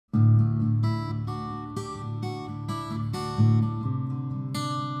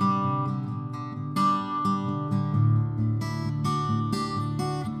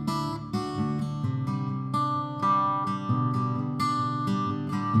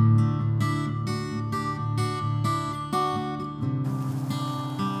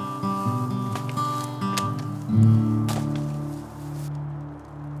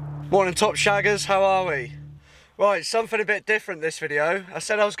Morning top shaggers, how are we? Right, something a bit different this video. I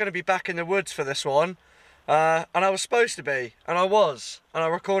said I was going to be back in the woods for this one, and I was supposed to be, and I was. And I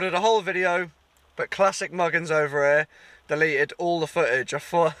recorded a whole video, but classic Muggins over here deleted all the footage.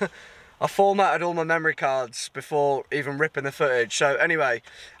 I formatted all my memory cards before even ripping the footage. So anyway,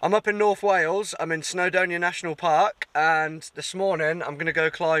 I'm up in North Wales, I'm in Snowdonia National Park, and this morning I'm going to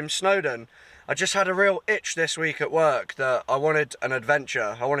go climb Snowdon. I just had a real itch this week at work that I wanted an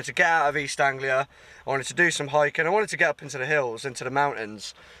adventure. I wanted to get out of East Anglia, I wanted to do some hiking, I wanted to get up into the hills, into the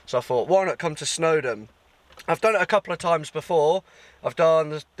mountains. So I thought, why not come to Snowdon? I've done it a couple of times before. I've done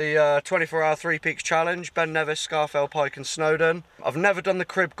the 24-hour Three Peaks Challenge, Ben Nevis, Scarfell Pike and Snowdon. I've never done the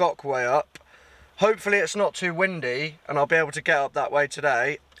Crib Goch way up. Hopefully it's not too windy and I'll be able to get up that way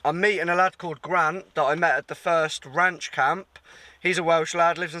today. I'm meeting a lad called Grant that I met at the first ranch camp. He's a Welsh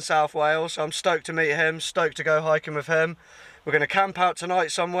lad, lives in South Wales, so I'm stoked to meet him, stoked to go hiking with him. We're going to camp out tonight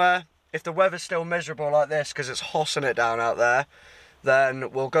somewhere. If the weather's still miserable like this, because it's hossing it down out there,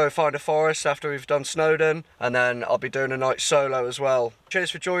 then we'll go find a forest after we've done Snowdon, and then I'll be doing a night solo as well. Cheers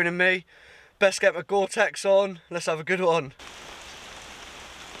for joining me. Best get my Gore-Tex on. Let's have a good one.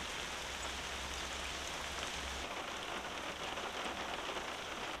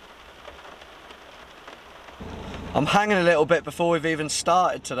 I'm hanging a little bit before we've even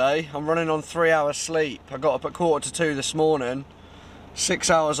started today. I'm running on 3 hours sleep. I got up at 1:45 this morning. 6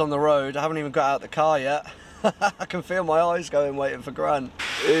 hours on the road. I haven't even got out the car yet. I can feel my eyes going waiting for Grant.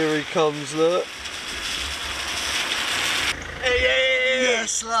 Here he comes, look. Hey,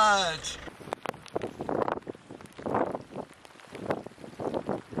 yes, lad.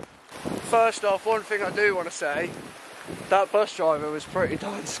 First off, one thing I do want to say, that bus driver was pretty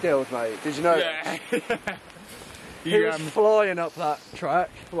darn skilled, mate. Did you know that? Yeah. He was flying up that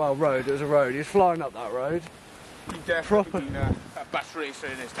track. Well, road, it was a road. He was flying up that road. He definitely been a bus racer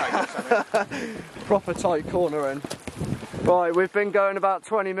in his time or something. Proper tight cornering. Right, we've been going about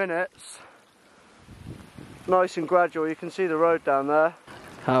 20 minutes. Nice and gradual. You can see the road down there.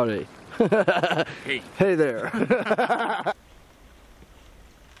 Howdy. Hey. Hey there.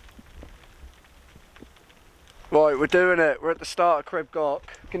 Right, we're doing it. We're at the start of Crib Goch.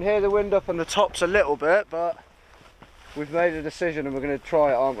 You can hear the wind up on the tops a little bit, but we've made a decision and we're going to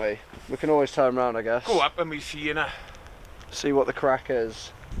try it, aren't we? We can always turn around, I guess. Go up and we see you now. See what the crack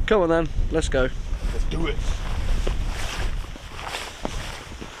is. Come on then, let's go. Let's do it.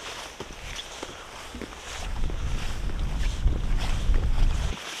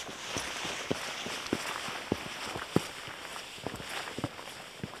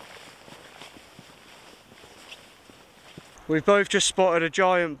 We've both just spotted a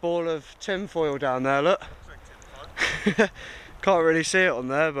giant ball of tinfoil down there, look. Can't really see it on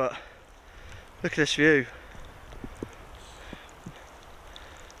there, but look at this view.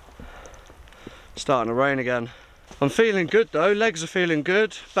 Starting to rain again. I'm feeling good though, legs are feeling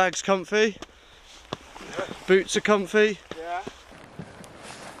good, bag's comfy, boots are comfy. Yeah.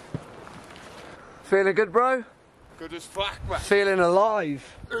 Feeling good, bro? Good as fuck, man. Feeling alive.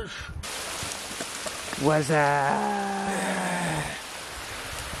 Where's that?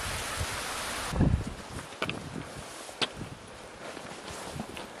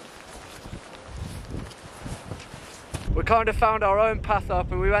 We kind of found our own path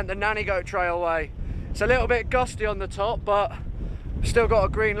up and we went the Nanny Goat Trail way. It's a little bit gusty on the top, but still got a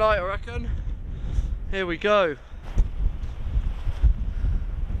green light, I reckon. Here we go.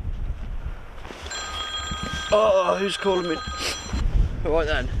 Oh, who's calling me? Right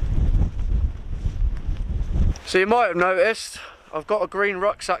then. So you might have noticed, I've got a green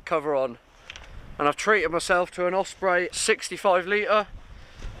rucksack cover on and I've treated myself to an Osprey 65 litre,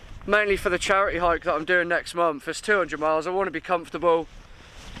 mainly for the charity hike that I'm doing next month. It's 200 miles, I want to be comfortable.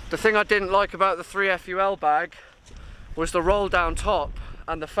 The thing I didn't like about the 3FUL bag was the roll down top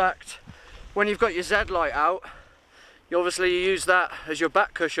and the fact when you've got your Z light out, you use that as your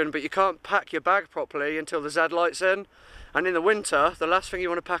back cushion, but you can't pack your bag properly until the Z light's in. And in the winter, the last thing you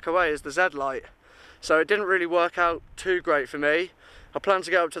want to pack away is the Z light. So it didn't really work out too great for me. I plan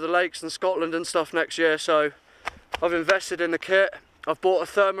to get up to the lakes in Scotland and stuff next year, so I've invested in the kit. I've bought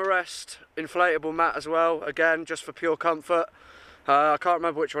a Thermarest inflatable mat as well, again, just for pure comfort. I can't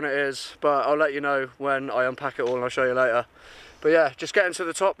remember which one it is, but I'll let you know when I unpack it all and I'll show you later. But yeah, just getting to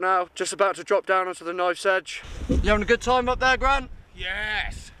the top now, just about to drop down onto the knife's edge. You having a good time up there, Grant?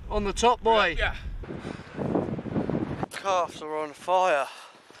 Yes. On the top, boy? Yeah. Calves are on fire.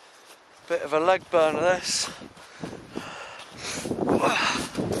 Bit of a leg burner, this.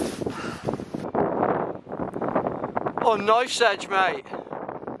 Oh, knife's edge, mate.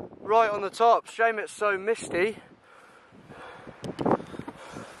 Right on the top. Shame it's so misty.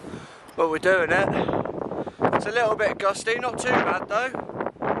 But we're doing it. It's a little bit gusty, not too bad though.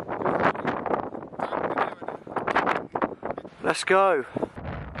 Let's go.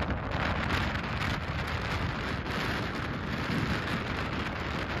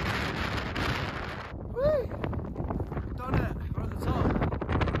 Woo! Done it. We're at the top.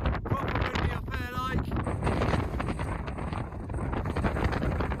 Proper windy up here, like.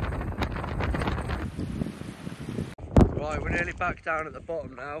 Right, we're nearly back down at the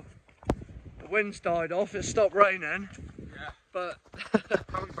bottom now. The wind's died off, it stopped raining. Yeah. But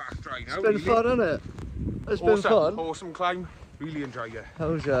Coming back dry now. it's been fun, hasn't it? It's been fun. Awesome climb. Really enjoyed it.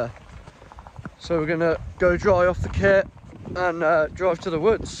 How's yeah. So we're gonna go dry off the kit and drive to the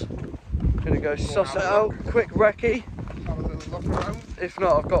woods. Gonna go suss it out, quick recce. Have a little look around. If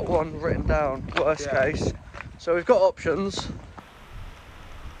not, I've got one written down, worst case. So we've got options.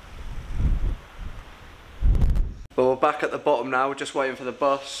 But we're back at the bottom now, we're just waiting for the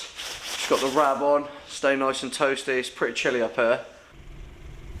bus. Just got the rab on, stay nice and toasty, it's pretty chilly up here.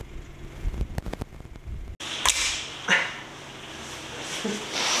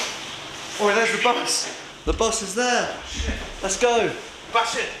 Oh, there's the bus. The bus is there. Let's go.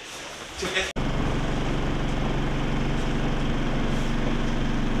 Bash it.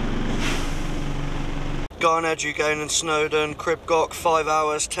 Gone Edugain in Snowdon, Crib goch, 5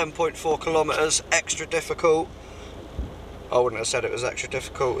 hours, 10.4 kilometres, extra difficult. I wouldn't have said it was extra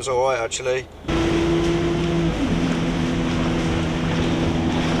difficult, it was alright actually.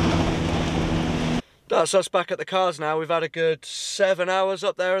 That's us back at the cars now. We've had a good 7 hours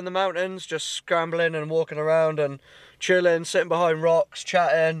up there in the mountains, just scrambling and walking around and chilling, sitting behind rocks,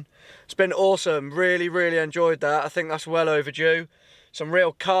 chatting. It's been awesome, really enjoyed that. I think that's well overdue. Some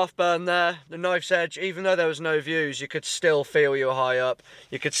real calf burn there. The knife's edge, even though there was no views, you could still feel you were high up.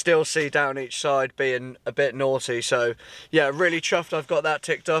 You could still see down each side being a bit naughty. So yeah, really chuffed I've got that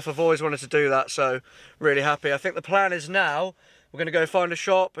ticked off. I've always wanted to do that, so really happy. I think the plan is now, we're gonna go find a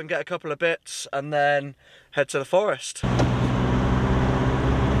shop and get a couple of bits and then head to the forest.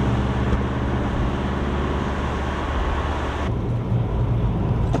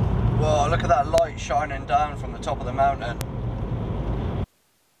 Whoa, look at that light shining down from the top of the mountain.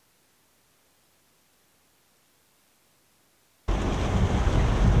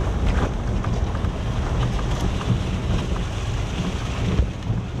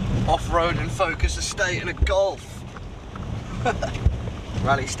 Off-road and Focus Estate in a Golf.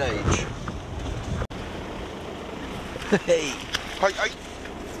 Rally stage. Hey. Hi.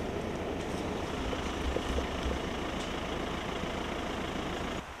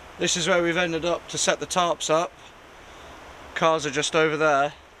 This is where we've ended up to set the tarps up. Cars are just over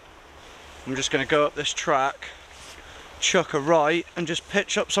there. I'm just going to go up this track, chuck a right and just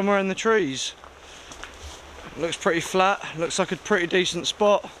pitch up somewhere in the trees. Looks pretty flat, looks like a pretty decent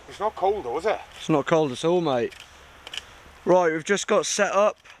spot. It's not cold though, is it? It's not cold at all, mate. Right, we've just got set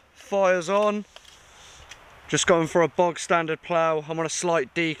up, fire's on. Just going for a bog standard plough. I'm on a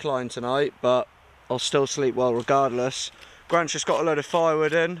slight decline tonight, but I'll still sleep well regardless. Grant's just got a load of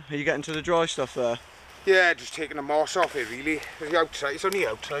firewood in. Are you getting to the dry stuff there? Yeah, just taking the moss off it really. The outside, it's only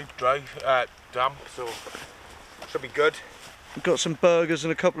outside dry, damp, so should be good. We've got some burgers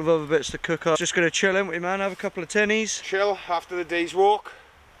and a couple of other bits to cook up. Just going to chill in with you, man, have a couple of tinnies. Chill after the day's walk.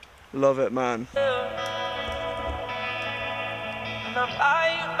 Love it, man.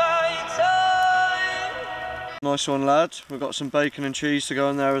 Nice one, lad. We've got some bacon and cheese to go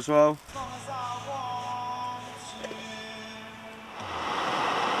in there as well.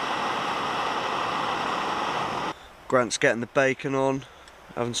 Grant's getting the bacon on,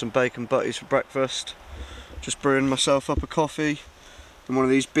 having some bacon butties for breakfast. Just brewing myself up a coffee in one of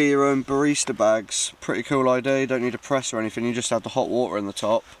these be your own barista bags. Pretty cool idea, you don't need a press or anything, you just have the hot water in the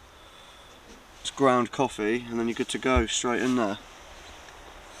top. It's ground coffee and then you're good to go, straight in there.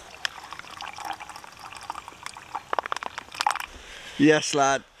 Yes,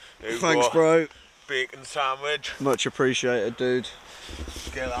 lad. Thanks, bro. Bacon sandwich. Much appreciated, dude.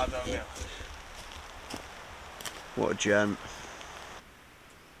 Get that down there. What a gent.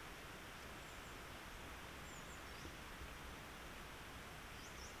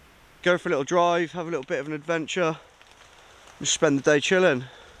 Go for a little drive, have a little bit of an adventure, just spend the day chilling.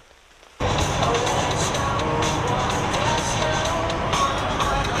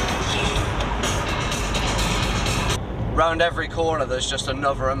 Round every corner there's just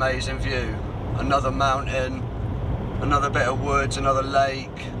another amazing view. Another mountain, another bit of woods, another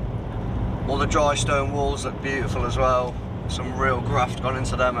lake. All the dry stone walls look beautiful as well. Some real graft gone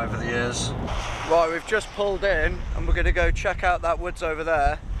into them over the years. Right, we've just pulled in and we're going to go check out that woods over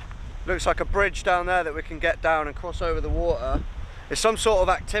there. Looks like a bridge down there that we can get down and cross over the water. It's some sort of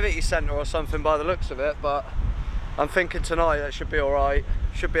activity centre or something by the looks of it, but I'm thinking tonight that should be alright.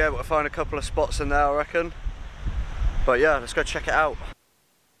 Should be able to find a couple of spots in there, I reckon. But yeah, let's go check it out.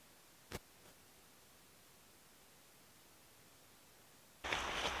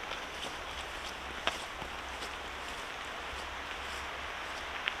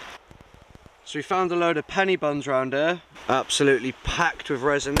 So we found a load of penny buns around here, absolutely packed with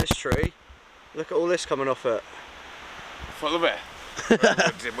resin, this tree. Look at all this coming off it. Full of it.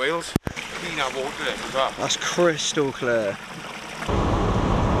 Woods in Wales. Clean out water there as well. That's crystal clear.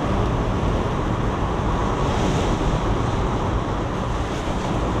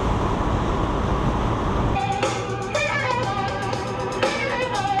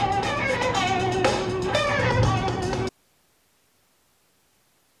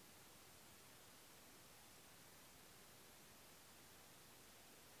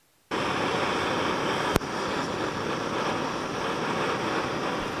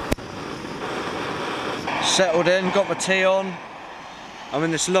 Settled in, got my tea on. I'm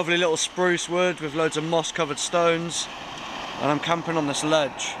in this lovely little spruce wood with loads of moss covered stones, and I'm camping on this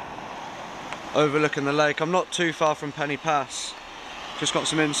ledge overlooking the lake. I'm not too far from Penny Pass. Just got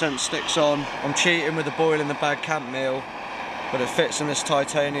some incense sticks on. I'm cheating with the boil in the bag camp meal, but it fits in this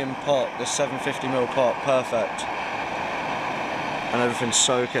titanium pot, this 750ml pot, perfect. And everything's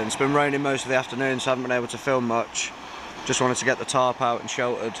soaking. It's been raining most of the afternoon, so I haven't been able to film much. Just wanted to get the tarp out and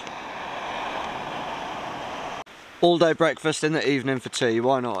sheltered. All day breakfast in the evening for tea,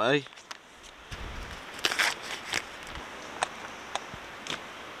 why not, eh?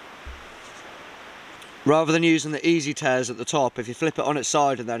 Rather than using the easy tears at the top, if you flip it on its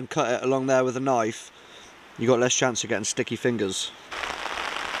side and then cut it along there with a knife, you've got less chance of getting sticky fingers.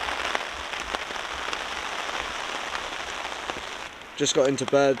 Just got into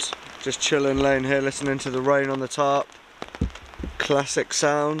bed, just chilling, laying here listening to the rain on the tarp. Classic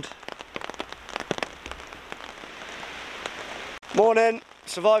sound. Morning,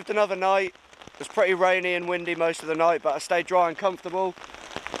 survived another night. It was pretty rainy and windy most of the night, but I stayed dry and comfortable.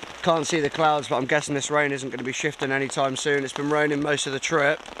 Can't see the clouds, but I'm guessing this rain isn't going to be shifting anytime soon. It's been raining most of the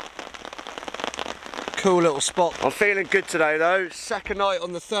trip. Cool little spot. I'm feeling good today though. Second night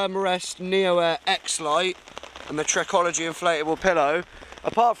on the Thermarest Neo Air X Lite and the Trekology inflatable pillow.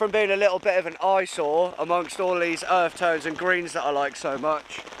 Apart from being a little bit of an eyesore amongst all these earth tones and greens that I like so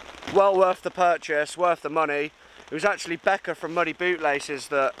much, well worth the purchase, worth the money. It was actually Becca from Muddy Bootlaces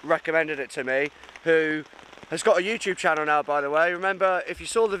that recommended it to me, who has got a YouTube channel now, by the way. Remember, if you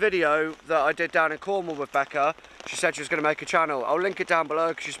saw the video that I did down in Cornwall with Becca, she said she was going to make a channel. I'll link it down below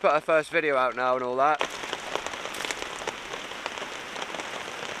because she's put her first video out now and all that.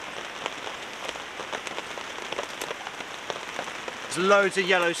 There's loads of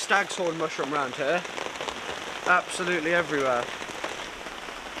yellow stag's horn mushroom around here. Absolutely everywhere.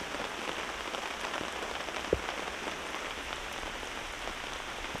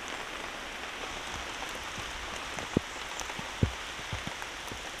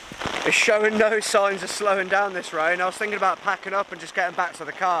 It's showing no signs of slowing down, this rain. I was thinking about packing up and just getting back to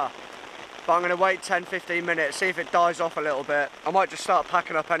the car, but I'm going to wait 10-15 minutes, see if it dies off a little bit. I might just start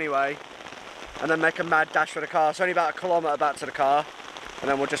packing up anyway and then make a mad dash for the car. It's only about a kilometre back to the car, and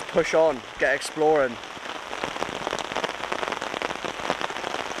then we'll just push on, get exploring.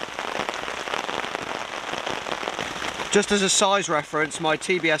 Just as a size reference, my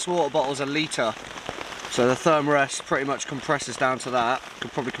TBS water bottle's a litre. So the Thermarest pretty much compresses down to that.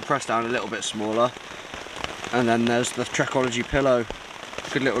 Could probably compress down a little bit smaller. And then there's the Trekology pillow.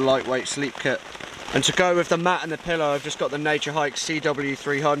 Good little lightweight sleep kit. And to go with the mat and the pillow, I've just got the Nature Hike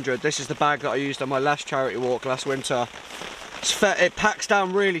CW300. This is the bag that I used on my last charity walk last winter. It packs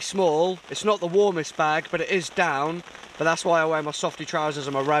down really small. It's not the warmest bag, but it is down. But that's why I wear my softy trousers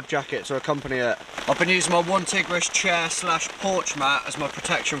and my rab jacket to accompany it. I've been using my one Tigrish chair / porch mat as my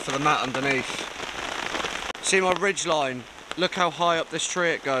protection for the mat underneath. See my ridge line? Look how high up this tree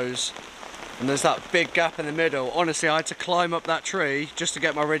it goes. And there's that big gap in the middle. Honestly, I had to climb up that tree just to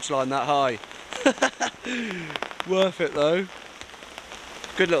get my ridge line that high. Worth it though.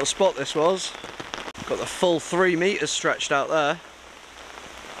 Good little spot this was. Got the full 3 metres stretched out there.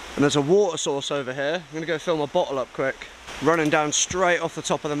 And there's a water source over here. I'm going to go fill my bottle up quick. Running down straight off the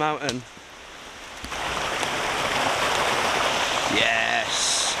top of the mountain.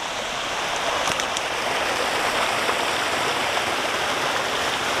 Yes!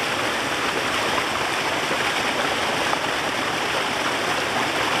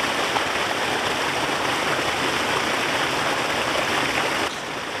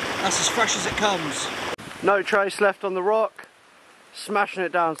 That's as fresh as it comes. No trace left on the rock. Smashing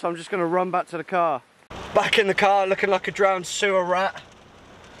it down, so I'm just going to run back to the car. Back in the car, looking like a drowned sewer rat.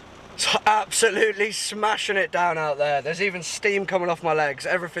 It's absolutely smashing it down out there. There's even steam coming off my legs.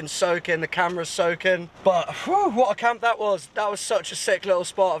 Everything's soaking, the camera's soaking. But whew, what a camp that was. That was such a sick little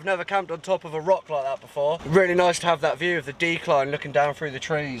spot. I've never camped on top of a rock like that before. Really nice to have that view of the decline looking down through the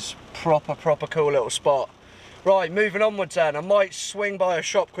trees. Proper cool little spot. Right, moving onwards then. I might swing by a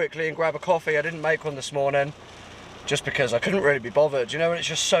shop quickly and grab a coffee. I didn't make one this morning, just because I couldn't really be bothered. You know, when it's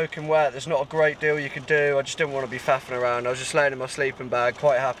just soaking wet, there's not a great deal you can do. I just didn't want to be faffing around. I was just laying in my sleeping bag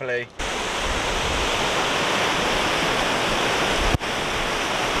quite happily.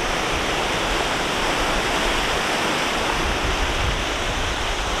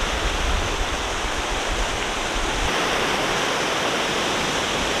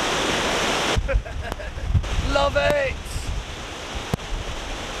 Love it!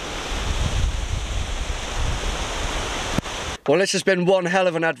 Well, this has been one hell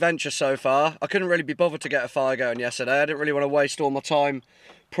of an adventure so far. I couldn't really be bothered to get a fire going yesterday. I didn't really want to waste all my time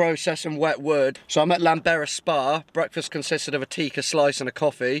processing wet wood. So I'm at Lambera Spa. Breakfast consisted of a tikka slice and a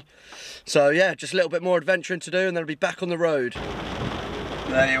coffee. So yeah, just a little bit more adventuring to do and then I'll be back on the road.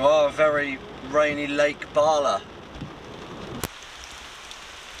 There you are, a very rainy Lake Bala.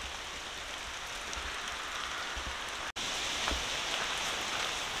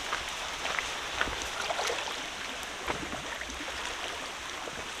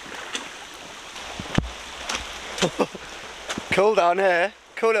 Cool down here.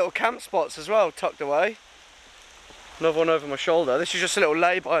 Cool little camp spots as well, tucked away. Another one over my shoulder. This is just a little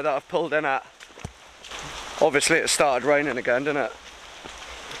lay-by that I've pulled in at. Obviously it started raining again, didn't it?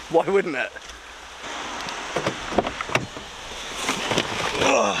 Why wouldn't it?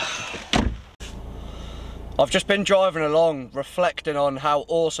 I've just been driving along, reflecting on how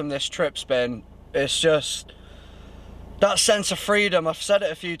awesome this trip's been. It's just that sense of freedom. I've said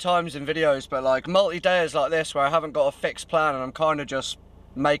it a few times in videos, but like multi-days like this where I haven't got a fixed plan and I'm kind of just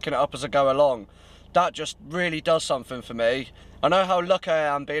making it up as I go along, that just really does something for me. I know how lucky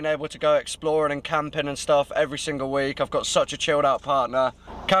I am being able to go exploring and camping and stuff every single week. I've got such a chilled out partner.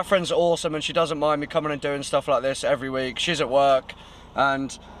 Catherine's awesome and she doesn't mind me coming and doing stuff like this every week. She's at work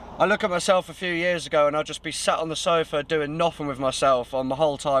and I look at myself a few years ago and I'd just be sat on the sofa doing nothing with myself on my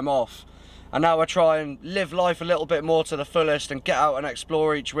whole time off. And now I try and live life a little bit more to the fullest and get out and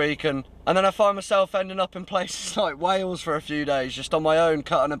explore each week. And then I find myself ending up in places like Wales for a few days, just on my own,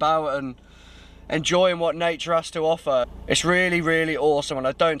 cutting about and enjoying what nature has to offer. It's really awesome and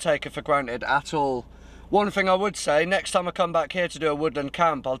I don't take it for granted at all. One thing I would say, next time I come back here to do a woodland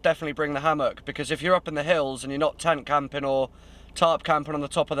camp, I'll definitely bring the hammock, because if you're up in the hills and you're not tent camping or tarp camping on the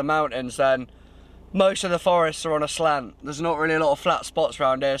top of the mountains, then most of the forests are on a slant. There's not really a lot of flat spots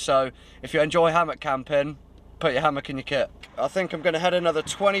around here, so if you enjoy hammock camping, put your hammock in your kit. I think I'm going to head another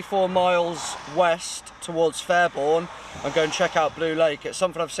 24 miles west towards Fairbourne and go and check out Blue Lake. It's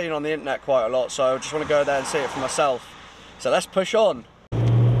something I've seen on the internet quite a lot, so I just want to go there and see it for myself. So let's push on.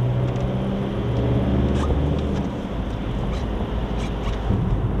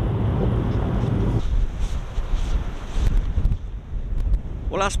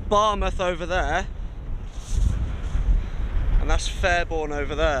 Well, that's Barmouth over there, and that's Fairbourne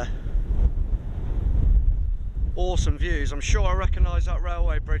over there. Awesome views. I'm sure I recognise that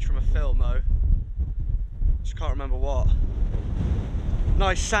railway bridge from a film though. Just can't remember what.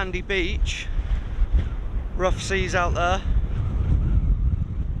 Nice sandy beach. Rough seas out there.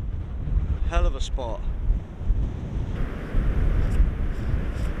 Hell of a spot.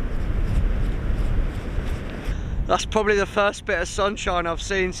 That's probably the first bit of sunshine I've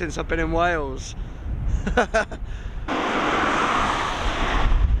seen since I've been in Wales. Look at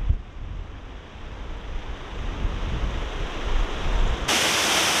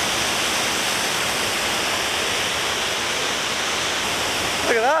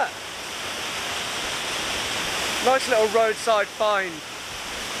that. Nice little roadside find.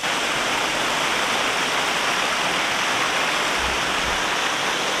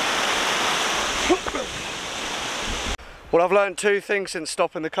 Well, I've learned two things since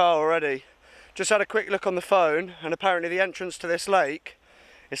stopping the car already. Just had a quick look on the phone, and apparently the entrance to this lake,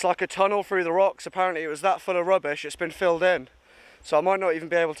 it's like a tunnel through the rocks. Apparently it was that full of rubbish, it's been filled in. So I might not even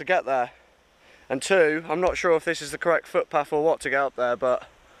be able to get there. And two, I'm not sure if this is the correct footpath or what to get up there, but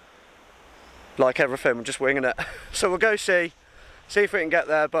like everything, I'm just winging it. So we'll go see if we can get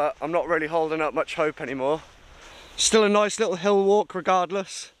there, but I'm not really holding up much hope anymore. Still a nice little hill walk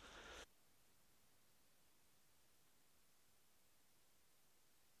regardless.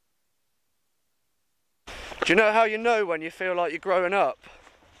 Do you know how you know when you feel like you're growing up?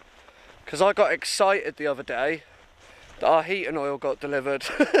 because I got excited the other day that our heating oil got delivered.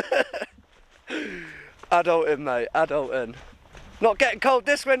 Adulting, mate, adulting. Not getting cold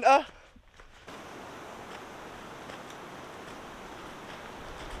this winter.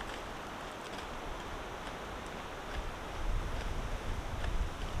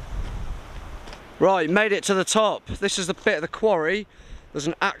 Right, made it to the top. This is the bit of the quarry. There's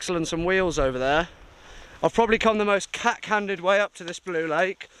an axle and some wheels over there. I've probably come the most cack-handed way up to this blue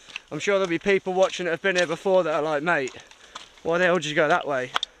lake. I'm sure there'll be people watching that have been here before that are like, mate, why the hell did you go that way?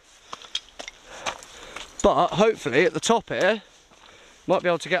 But hopefully at the top here, might be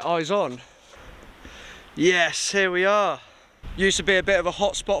able to get eyes on. Yes, here we are. Used to be a bit of a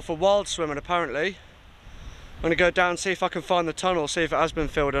hot spot for wild swimming apparently. I'm gonna go down and see if I can find the tunnel, see if it has been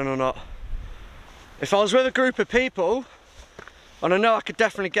filled in or not. If I was with a group of people, and I know I could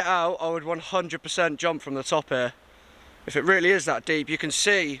definitely get out, I would 100% jump from the top here. If it really is that deep, you can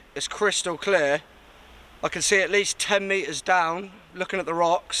see it's crystal clear. I can see at least 10 metres down, looking at the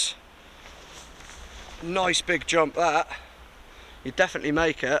rocks. Nice big jump that. You definitely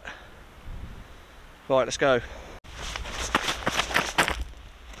make it. Right, let's go.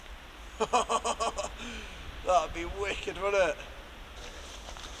 That'd be wicked, wouldn't it?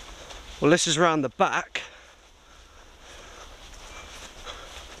 Well, this is round the back.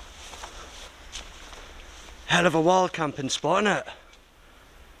 Hell of a wild camping spot, isn't it?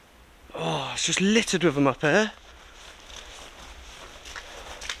 Oh, it's just littered with them up here.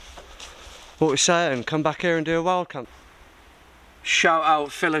 What are we saying? Come back here and do a wild camp. Shout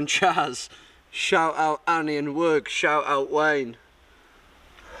out Phil and Chaz. Shout out Annie and Woog. Shout out Wayne.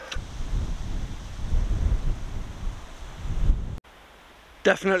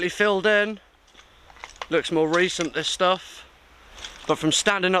 Definitely filled in. Looks more recent, this stuff. But from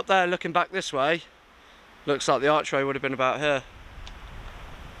standing up there looking back this way, looks like the archway would have been about here.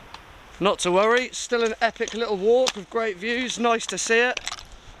 Not to worry, still an epic little walk with great views, nice to see it.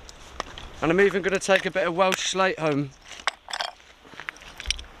 And I'm even going to take a bit of Welsh slate home.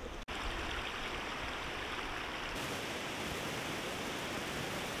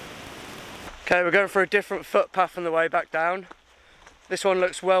 Okay, we're going for a different footpath on the way back down. This one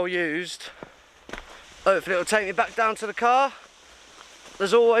looks well used. Hopefully it'll take me back down to the car.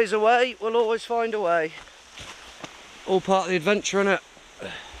 There's always a way, we'll always find a way. All part of the adventure, innit?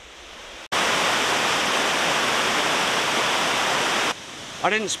 I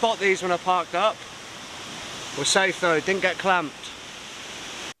didn't spot these when I parked up. We're safe though, didn't get clamped.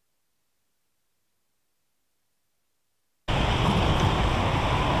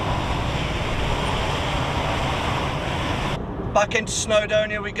 Back into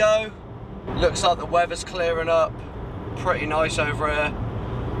Snowdonia we go. Looks like the weather's clearing up. Pretty nice over here.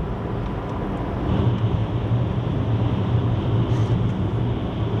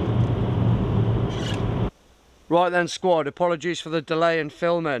 Right then squad, apologies for the delay in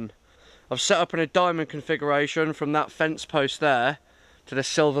filming. I've set up in a diamond configuration from that fence post there to the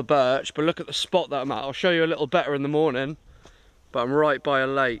silver birch, but look at the spot that I'm at. I'll show you a little better in the morning, but I'm right by a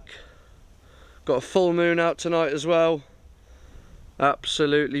lake. Got a full moon out tonight as well.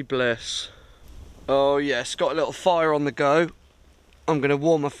 Absolutely bliss. Oh yes, got a little fire on the go. I'm gonna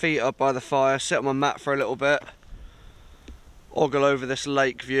warm my feet up by the fire, sit on my mat for a little bit. Ogle over this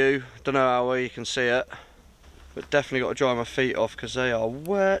lake view. Don't know how well you can see it, but definitely got to dry my feet off because they are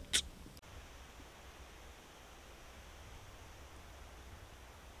wet.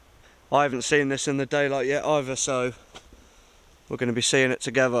 I haven't seen this in the daylight yet either, so we're going to be seeing it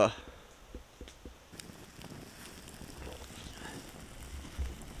together.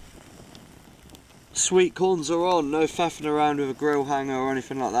 Sweet corns are on, no faffing around with a grill hanger or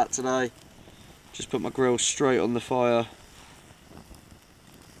anything like that today. Just put my grill straight on the fire.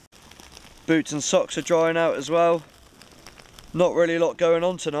 Boots and socks are drying out as well. Not really a lot going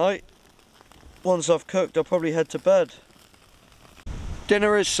on tonight. Once I've cooked, I'll probably head to bed.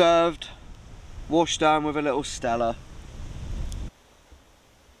 Dinner is served, washed down with a little Stella.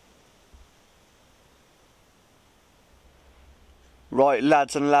 Right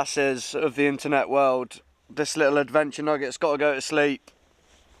lads and lasses of the internet world, this little adventure nugget's got to go to sleep.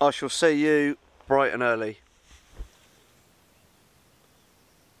 I shall see you bright and early.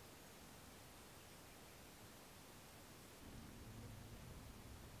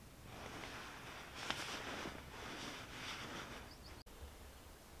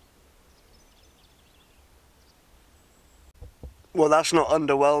 Well, that's not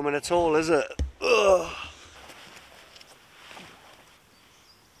underwhelming at all, is it? Ugh.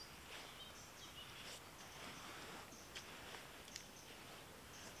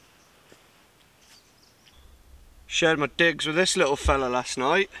 Shared my digs with this little fella last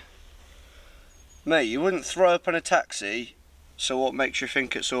night. Mate, you wouldn't throw up in a taxi, so what makes you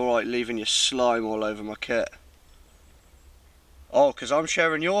think it's alright leaving your slime all over my kit? Oh, because I'm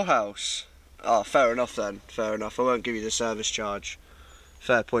sharing your house. Oh, fair enough then, fair enough. I won't give you the service charge.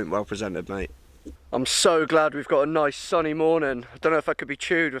 Fair point, well presented, mate. I'm so glad we've got a nice sunny morning. I don't know if I could be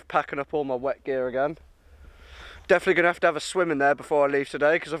chewed with packing up all my wet gear again. Definitely going to have a swim in there before I leave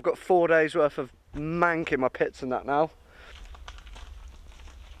today, because I've got 4 days worth of mank in my pits and that now.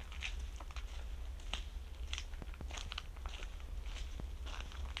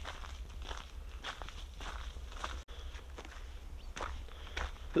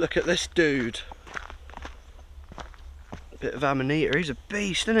 Look at this dude. A bit of Amanita, he's a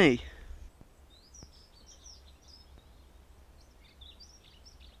beast, isn't he?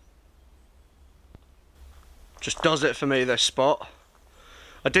 Just does it for me, this spot.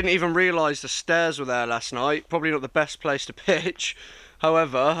 I didn't even realise the stairs were there last night. Probably not the best place to pitch.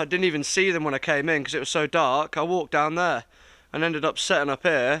 However, I didn't even see them when I came in because it was so dark. I walked down there and ended up setting up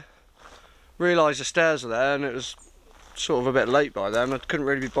here. Realised the stairs were there and it was sort of a bit late by then. I couldn't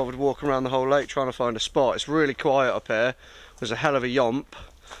really be bothered walking around the whole lake trying to find a spot. It's really quiet up here. There's a hell of a yomp.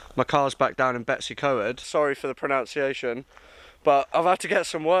 My car's back down in Betsy Coed. Sorry for the pronunciation, but I've had to get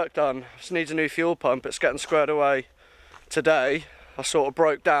some work done. Just needs a new fuel pump. It's getting squared away today. I sort of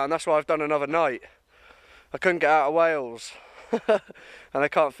broke down. That's why I've done another night. I couldn't get out of Wales and they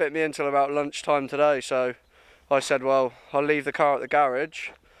can't fit me until about lunchtime today, so I said, well, I'll leave the car at the garage,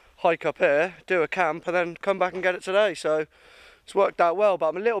 hike up here, do a camp, and then come back and get it today. So it's worked out well, but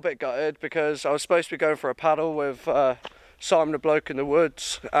I'm a little bit gutted because I was supposed to be going for a paddle with Simon the Bloke in the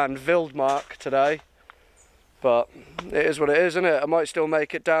Woods and Vildmark today. But it is what it is, isn't it? I might still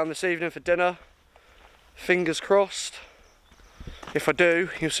make it down this evening for dinner. Fingers crossed. If I do,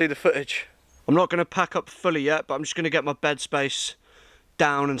 you'll see the footage. I'm not going to pack up fully yet, but I'm just going to get my bed space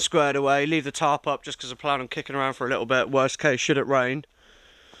down and squared away. Leave the tarp up just because I plan on kicking around for a little bit. Worst case, should it rain.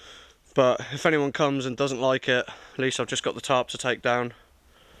 But if anyone comes and doesn't like it, at least I've just got the tarp to take down.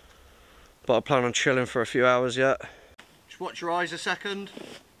 But I plan on chilling for a few hours yet. Just watch your eyes a second.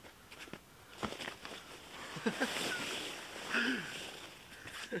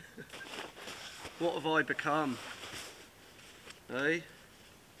 What have I become? Hey?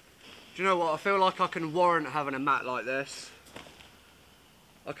 Do you know what? I feel like I can warrant having a mat like this.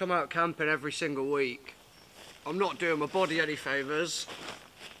 I come out camping every single week. I'm not doing my body any favours.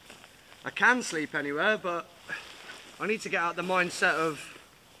 I can sleep anywhere, but I need to get out the mindset of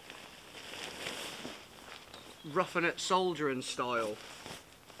roughing it soldiering style.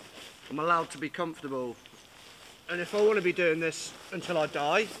 I'm allowed to be comfortable. And if I want to be doing this until I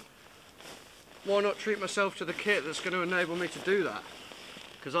die, why not treat myself to the kit that's going to enable me to do that?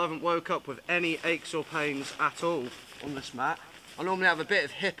 Because I haven't woke up with any aches or pains at all on this mat. I normally have a bit of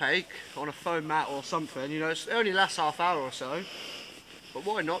hip ache on a foam mat or something, you know, it only lasts half hour or so. But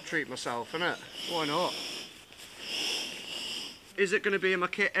why not treat myself, innit? Why not? Is it going to be in my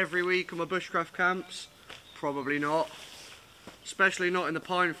kit every week on my bushcraft camps? Probably not. Especially not in the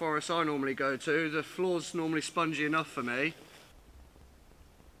pine forest I normally go to. The floor's normally spongy enough for me.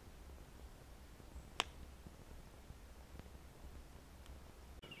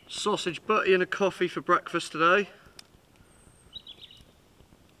 Sausage butty and a coffee for breakfast today.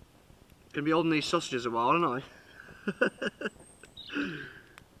 Gonna be holding these sausages a while, aren't I?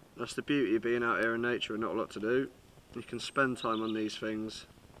 That's the beauty of being out here in nature and not a lot to do. You can spend time on these things.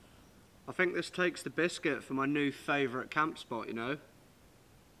 I think this takes the biscuit for my new favourite camp spot, you know.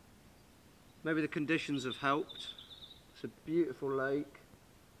 Maybe the conditions have helped. It's a beautiful lake.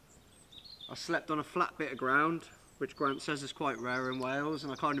 I slept on a flat bit of ground, which Grant says is quite rare in Wales,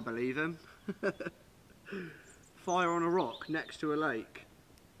 and I kind of believe him. Fire on a rock next to a lake.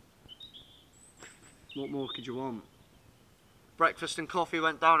 What more could you want? Breakfast and coffee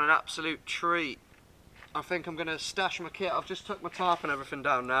went down an absolute treat. I think I'm going to stash my kit. I've just took my tarp and everything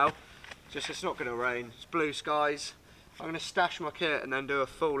down now. Just it's not going to rain. It's blue skies. I'm going to stash my kit and then do a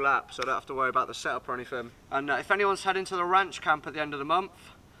full lap so I don't have to worry about the setup or anything. And if anyone's heading to the ranch camp at the end of the month,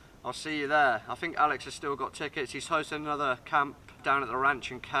 I'll see you there. I think Alex has still got tickets. He's hosting another camp down at the ranch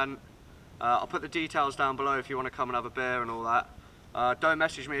in Kent. I'll put the details down below if you want to come and have a beer and all that. Don't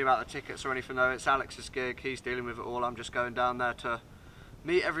message me about the tickets or anything though. It's Alex's gig. He's dealing with it all. I'm just going down there to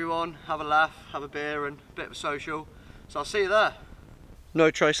meet everyone, have a laugh, have a beer and a bit of a social. So I'll see you there. No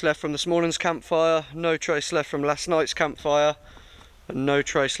trace left from this morning's campfire. No trace left from last night's campfire. And no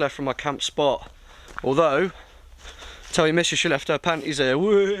trace left from my camp spot. Although, tell your missus she left her panties here.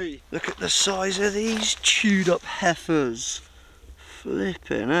 Whee! Look at the size of these chewed up heifers.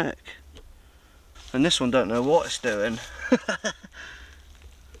 Flipping heck. And this one don't know what it's doing.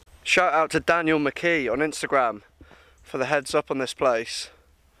 Shout out to Daniel McKee on Instagram for the heads up on this place.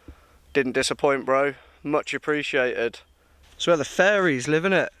 Didn't disappoint, bro. Much appreciated. It's where the fairies live,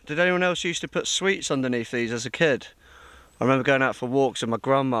 innit? Did anyone else used to put sweets underneath these as a kid? I remember going out for walks with my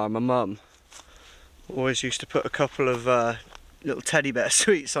grandma and my mum. Always used to put a couple of little teddy bear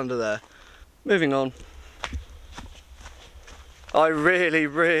sweets under there. Moving on. I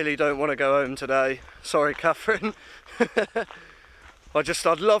really don't want to go home today. Sorry, Catherine.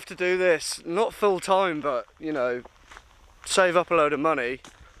 I'd love to do this, not full time, but you know, save up a load of money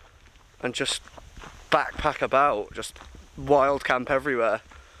and just backpack about, just wild camp everywhere.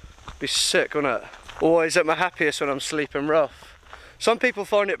 Be sick, wouldn't it? Always at my happiest when I'm sleeping rough. Some people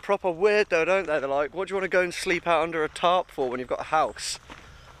find it proper weird though, don't they? They're like, what do you want to go and sleep out under a tarp for when you've got a house?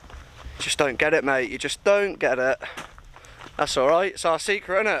 Just don't get it, mate. You just don't get it. That's alright, it's our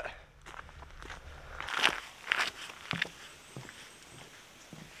secret, innit?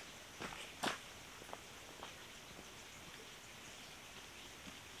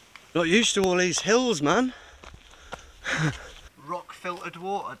 Not used to all these hills, man. Rock filtered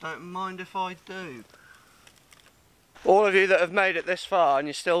water, don't mind if I do. All of you that have made it this far and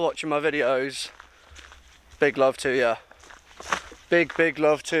you're still watching my videos, big love to you. Big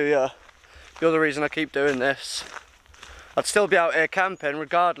love to you. You're the reason I keep doing this. I'd still be out here camping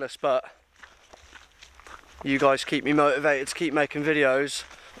regardless, but you guys keep me motivated to keep making videos.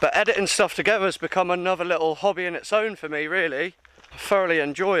 But editing stuff together has become another little hobby in its own for me, really. I thoroughly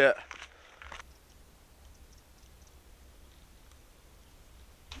enjoy it.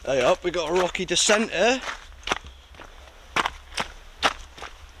 Hey up, we got a rocky descent here.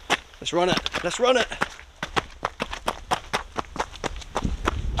 Let's run it, let's run it.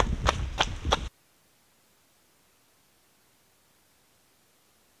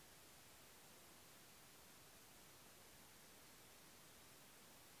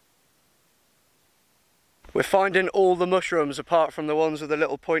 We're finding all the mushrooms apart from the ones with the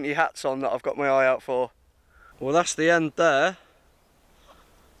little pointy hats on that I've got my eye out for. Well, that's the end there.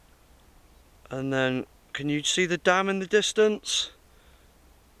 And then, can you see the dam in the distance?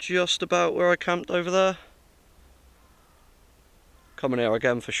 Just about where I camped over there. Coming here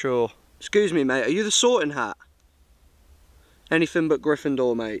again for sure. Excuse me, mate, are you the sorting hat? Anything but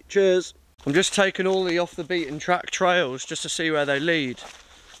Gryffindor, mate. Cheers. I'm just taking all the off the beaten track trails just to see where they lead.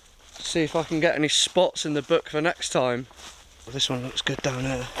 See if I can get any spots in the book for next time. This one looks good down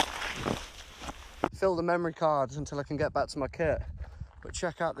here. Fill the memory cards until I can get back to my kit. But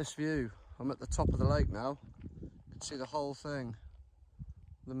check out this view. I'm at the top of the lake now. You can see the whole thing.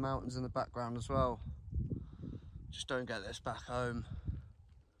 The mountains in the background as well. Just don't get this back home.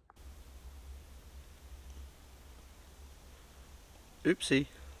 Oopsie.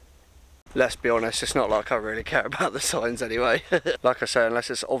 Let's be honest, it's not like I really care about the signs anyway. Like I say, unless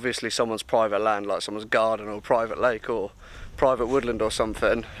it's obviously someone's private land, like someone's garden or private lake or private woodland or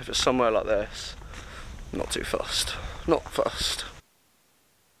something. If it's somewhere like this, not too fussed. Not fussed.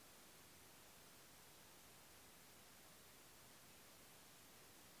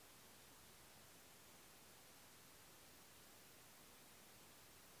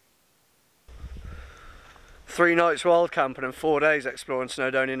 Three nights wild camping and 4 days exploring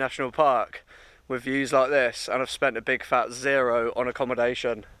Snowdonia National Park with views like this, and I've spent a big fat zero on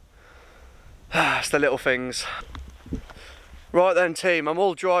accommodation. It's the little things. Right then team, I'm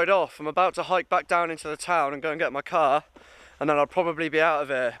all dried off. I'm about to hike back down into the town and go and get my car, and then I'll probably be out of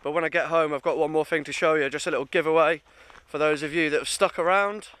here. But when I get home, I've got one more thing to show you, just a little giveaway for those of you that have stuck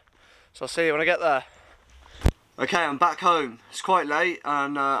around. So I'll see you when I get there. Okay, I'm back home. It's quite late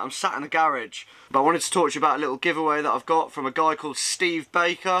and I'm sat in the garage. But I wanted to talk to you about a little giveaway that I've got from a guy called Steve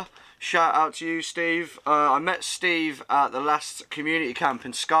Baker. Shout out to you, Steve. I met Steve at the last community camp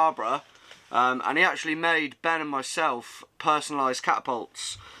in Scarborough. And he actually made Ben and myself personalised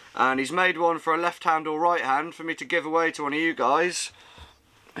catapults. And he's made one for a left hand or right hand for me to give away to one of you guys.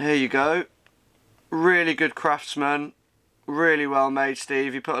 Here you go. Really good craftsman. Really well made,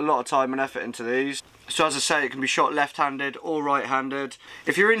 Steve. You put a lot of time and effort into these. So as I say, it can be shot left-handed or right-handed.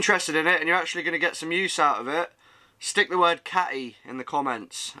 If you're interested in it and you're actually going to get some use out of it, stick the word catty in the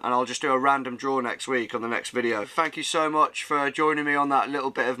comments and I'll just do a random draw next week on the next video. Thank you so much for joining me on that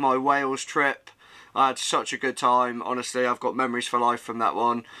little bit of my Wales trip. I had such a good time. Honestly, I've got memories for life from that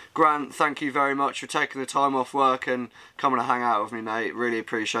one. Grant, thank you very much for taking the time off work and coming to hang out with me, mate. Really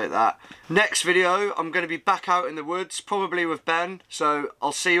appreciate that. Next video, I'm going to be back out in the woods, probably with Ben. So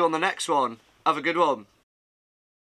I'll see you on the next one. Have a good one.